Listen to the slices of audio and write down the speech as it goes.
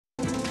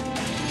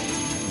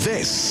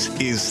This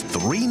is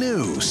 3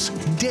 News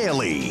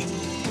Daily.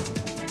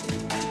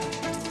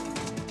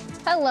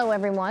 Hello,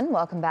 everyone.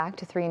 Welcome back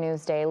to 3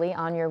 News Daily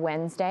on your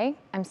Wednesday.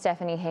 I'm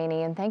Stephanie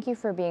Haney, and thank you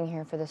for being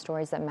here for the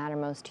stories that matter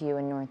most to you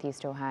in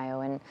Northeast Ohio.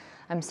 And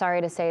I'm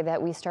sorry to say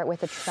that we start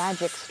with a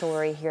tragic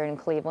story here in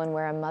Cleveland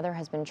where a mother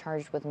has been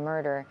charged with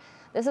murder.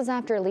 This is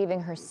after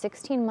leaving her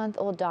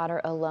 16-month-old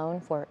daughter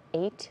alone for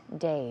 8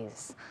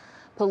 days.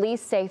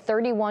 Police say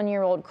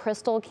 31-year-old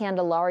Crystal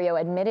Candelario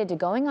admitted to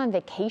going on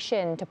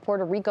vacation to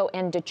Puerto Rico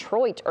and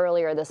Detroit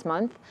earlier this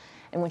month.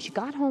 And when she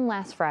got home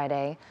last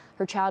Friday,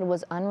 her child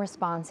was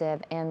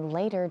unresponsive and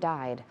later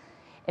died.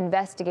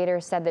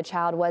 Investigators said the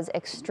child was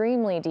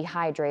extremely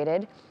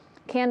dehydrated.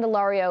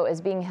 Candelario is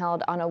being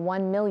held on a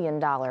 $1 million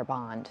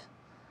bond.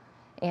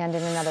 And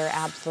in another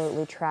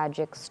absolutely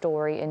tragic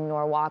story in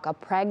Norwalk, a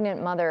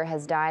pregnant mother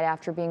has died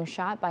after being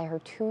shot by her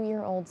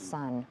 2-year-old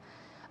son.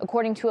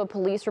 According to a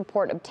police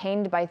report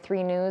obtained by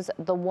 3 News,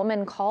 the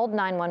woman called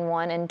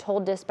 911 and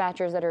told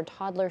dispatchers that her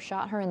toddler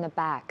shot her in the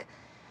back.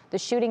 The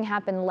shooting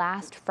happened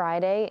last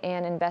Friday,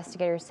 and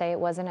investigators say it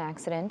was an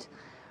accident.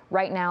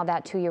 Right now,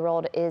 that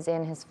 2-year-old is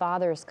in his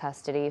father's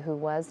custody, who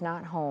was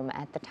not home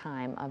at the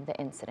time of the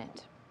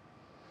incident.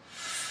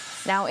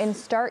 Now, in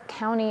Stark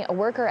County, a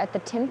worker at the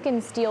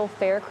TimkenSteel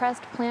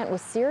Faircrest plant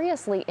was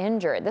seriously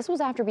injured. This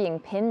was after being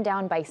pinned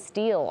down by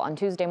steel on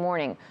Tuesday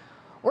morning.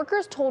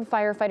 Workers told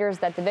firefighters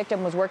that the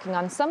victim was working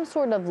on some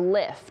sort of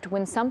lift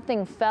when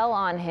something fell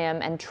on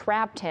him and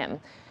trapped him.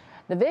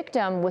 The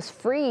victim was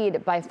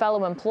freed by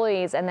fellow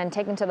employees and then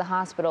taken to the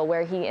hospital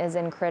where he is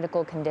in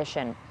critical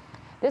condition.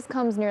 This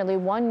comes nearly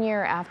 1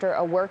 year after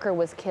a worker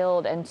was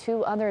killed and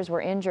 2 others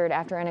were injured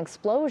after an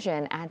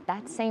explosion at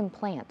that same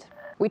plant.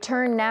 We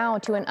turn now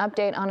to an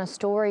update on a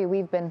story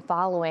we've been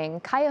following.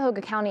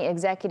 Cuyahoga County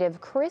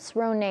Executive Chris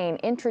Ronayne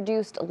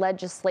introduced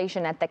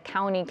legislation at the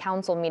county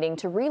council meeting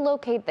to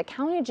relocate the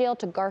county jail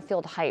to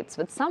Garfield Heights,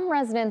 but some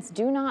residents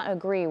do not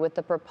agree with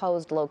the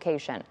proposed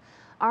location.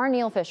 Our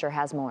Neil Fisher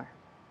has more.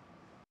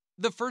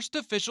 The first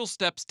official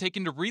steps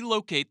taken to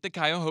relocate the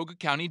Cuyahoga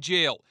County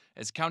Jail,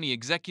 as County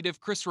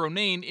Executive Chris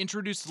Ronayne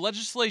introduced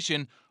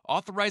legislation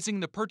authorizing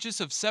the purchase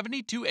of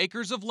 72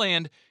 acres of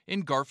land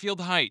in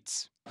Garfield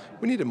Heights.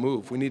 We need to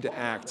move, we need to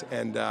act,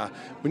 and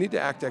we need to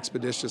act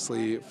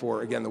expeditiously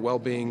for, again, the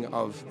well-being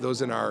of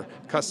those in our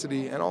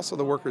custody and also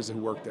the workers who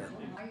work there.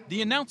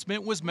 The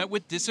announcement was met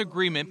with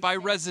disagreement by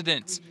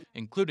residents,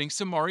 including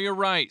Samaria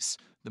Rice,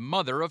 the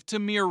mother of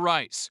Tamir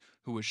Rice,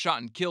 who was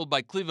shot and killed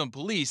by Cleveland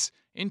police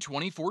in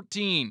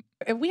 2014.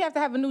 If we have to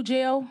have a new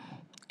jail,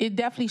 it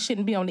definitely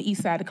shouldn't be on the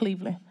east side of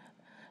Cleveland.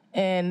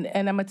 And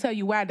I'm going to tell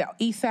you why. The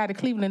east side of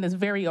Cleveland is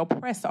very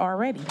oppressed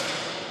already.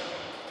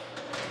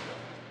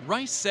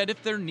 Rice said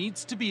if there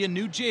needs to be a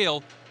new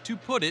jail, to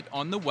put it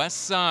on the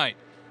west side.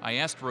 I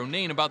asked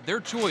Ronayne about their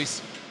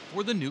choice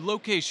for the new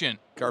location.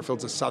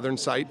 Garfield's a southern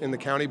site in the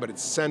county, but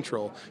it's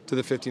central to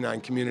the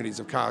 59 communities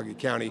of Cuyahoga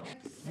County.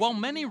 While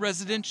many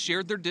residents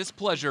shared their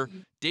displeasure,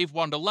 Dave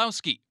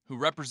Wondolowski, who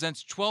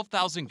represents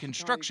 12,000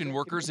 construction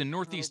workers in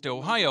Northeast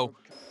Ohio,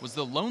 was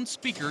the lone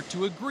speaker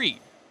to agree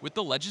with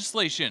the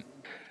legislation.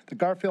 The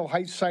Garfield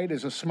Heights site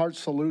is a smart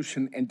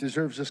solution and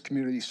deserves this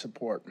community's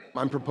support.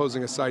 I'm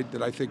proposing a site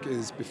that I think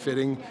is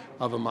befitting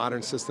of a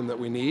modern system that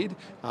we need.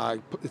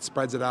 It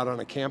spreads it out on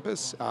a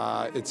campus.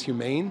 It's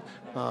humane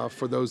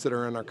for those that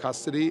are in our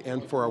custody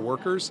and for our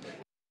workers.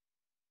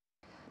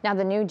 Now,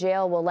 the new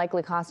jail will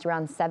likely cost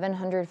around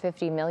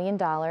 $750 million, and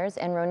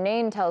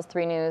Ronayne tells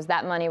 3 News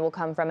that money will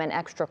come from an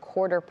extra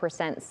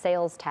 0.25%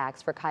 sales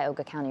tax for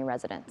Cuyahoga County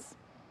residents.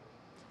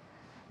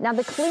 Now,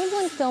 the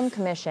Cleveland Film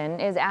Commission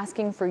is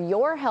asking for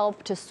your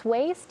help to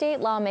sway state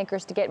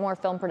lawmakers to get more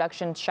film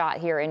production shot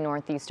here in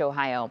Northeast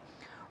Ohio.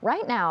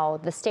 Right now,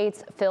 the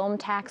state's film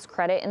tax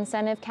credit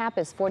incentive cap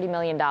is $40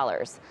 million.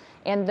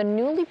 And the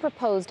newly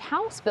proposed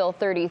House Bill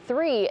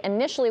 33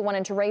 initially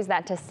wanted to raise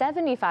that to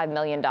 $75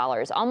 million,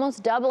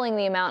 almost doubling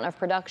the amount of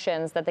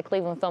productions that the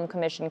Cleveland Film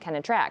Commission can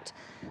attract.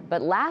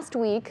 But last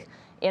week,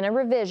 in a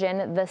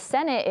revision, the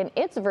Senate, in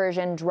its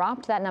version,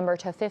 dropped that number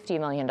to $50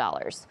 million.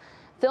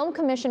 Film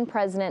Commission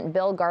President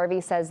Bill Garvey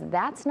says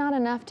that's not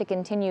enough to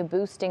continue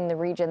boosting the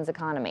region's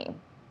economy.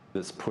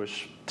 This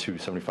push to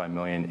 $75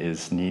 million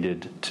is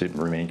needed to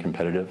remain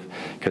competitive,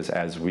 because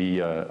as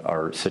we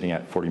are sitting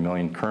at $40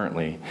 million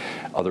currently,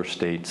 other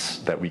states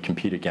that we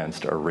compete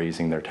against are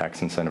raising their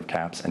tax incentive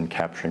caps and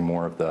capturing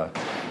more of the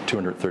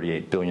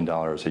 $238 billion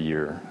a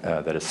year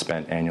that is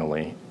spent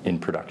annually in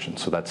production.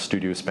 So that's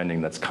studio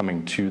spending that's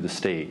coming to the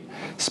state,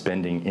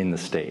 spending in the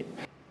state.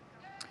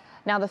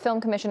 Now, the Film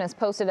Commission has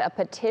posted a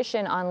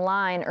petition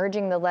online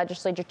urging the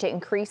legislature to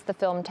increase the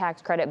film tax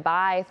credit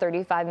by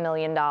 $35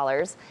 million,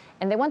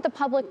 and they want the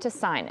public to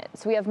sign it.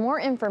 So we have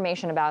more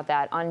information about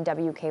that on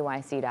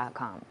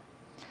WKYC.com.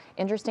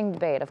 Interesting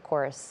debate, of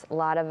course. A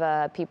lot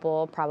of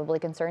people probably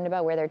concerned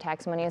about where their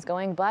tax money is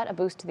going, but a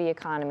boost to the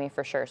economy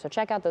for sure. So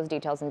check out those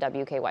details on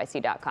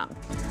WKYC.com.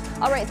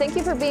 All right, thank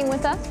you for being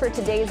with us for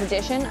today's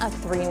edition of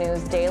 3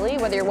 News Daily.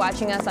 Whether you're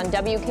watching us on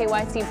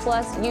WKYC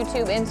Plus,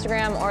 YouTube,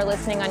 Instagram, or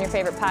listening on your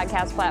favorite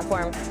podcast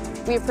platform,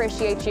 We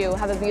appreciate you.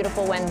 Have a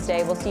beautiful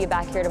Wednesday. We'll see you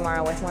back here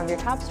tomorrow with more of your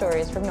top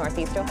stories from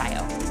Northeast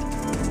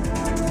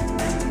Ohio.